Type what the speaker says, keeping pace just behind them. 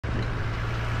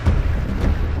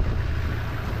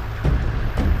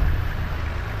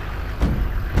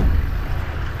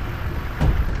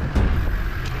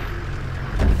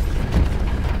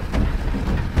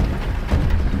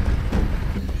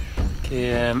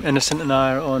Innocent and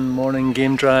I are on morning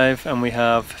game drive, and we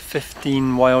have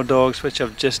 15 wild dogs which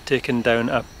have just taken down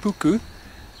a puku,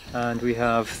 and we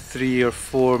have 3 or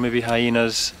 4 maybe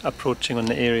hyenas approaching on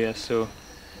the area, so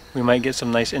we might get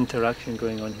some nice interaction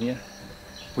going on here.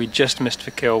 We just missed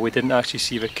the kill, we didn't actually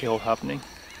see the kill happening.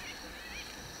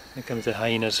 Here comes the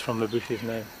hyenas from the bushes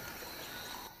now.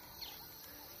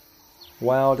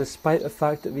 Well, despite the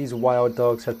fact that these wild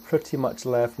dogs had pretty much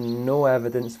left no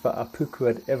evidence that a puku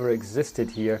had ever existed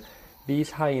here,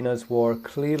 these hyenas were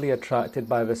clearly attracted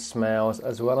by the smells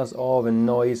as well as all the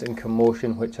noise and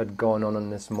commotion which had gone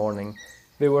on this morning.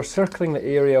 They were circling the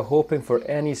area hoping for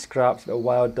any scraps that the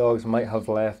wild dogs might have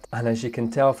left, and as you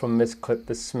can tell from this clip,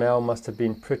 the smell must have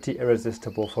been pretty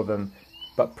irresistible for them.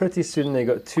 But pretty soon they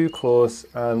got too close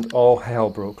and all hell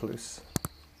broke loose.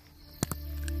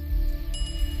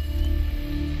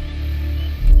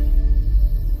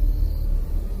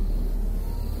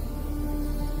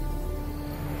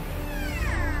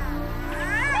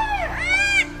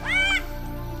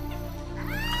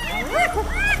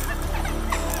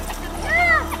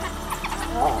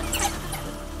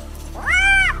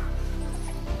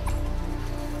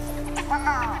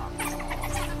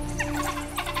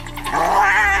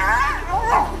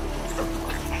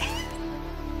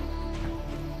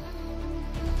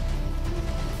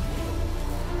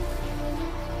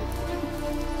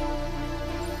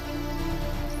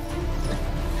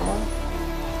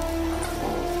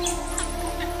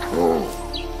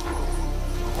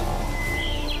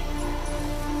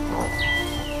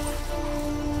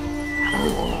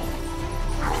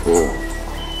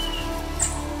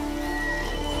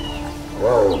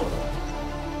 Whoa.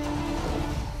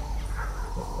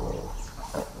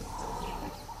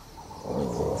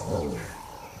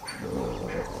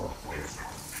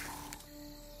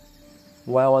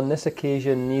 Well, on this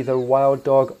occasion neither wild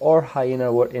dog or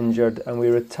hyena were injured, and we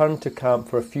returned to camp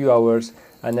for a few hours,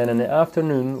 and then in the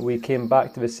afternoon we came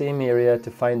back to the same area to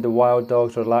find the wild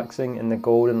dogs relaxing in the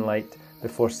golden light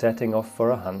before setting off for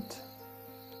a hunt.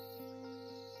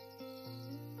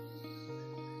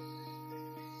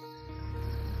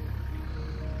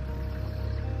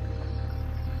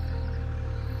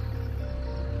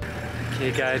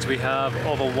 Okay guys, we have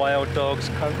all the wild dogs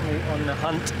currently on the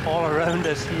hunt all around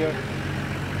us here.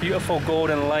 Beautiful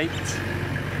golden light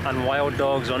and wild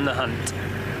dogs on the hunt.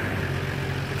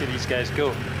 Look at these guys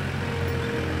go.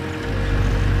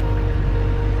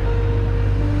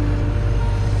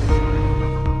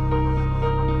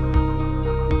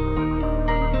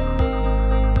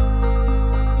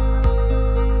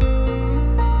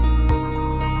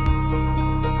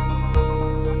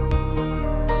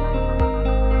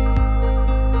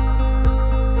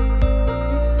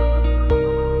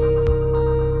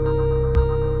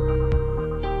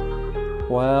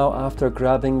 Well, after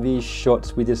grabbing these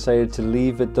shots, we decided to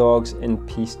leave the dogs in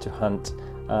peace to hunt.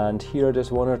 And here are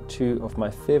just one or two of my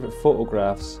favourite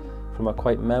photographs from a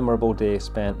quite memorable day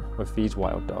spent with these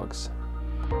wild dogs.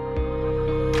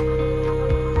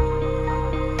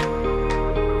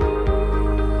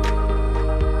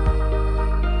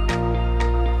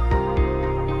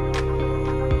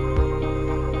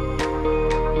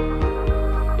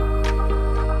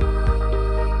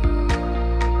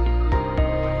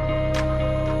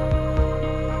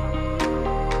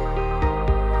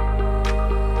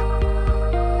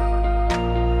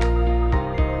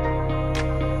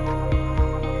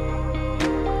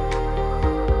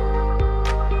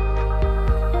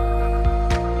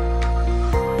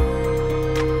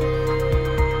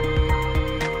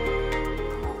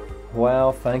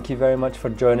 Well, thank you very much for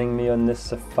joining me on this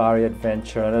safari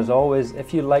adventure, and as always,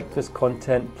 if you liked this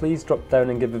content, please drop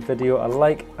down and give the video a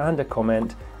like and a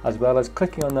comment, as well as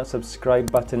clicking on that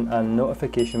subscribe button and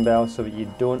notification bell so that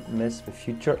you don't miss the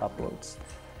future uploads.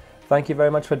 Thank you very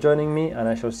much for joining me, and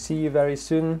I shall see you very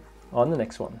soon on the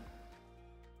next one.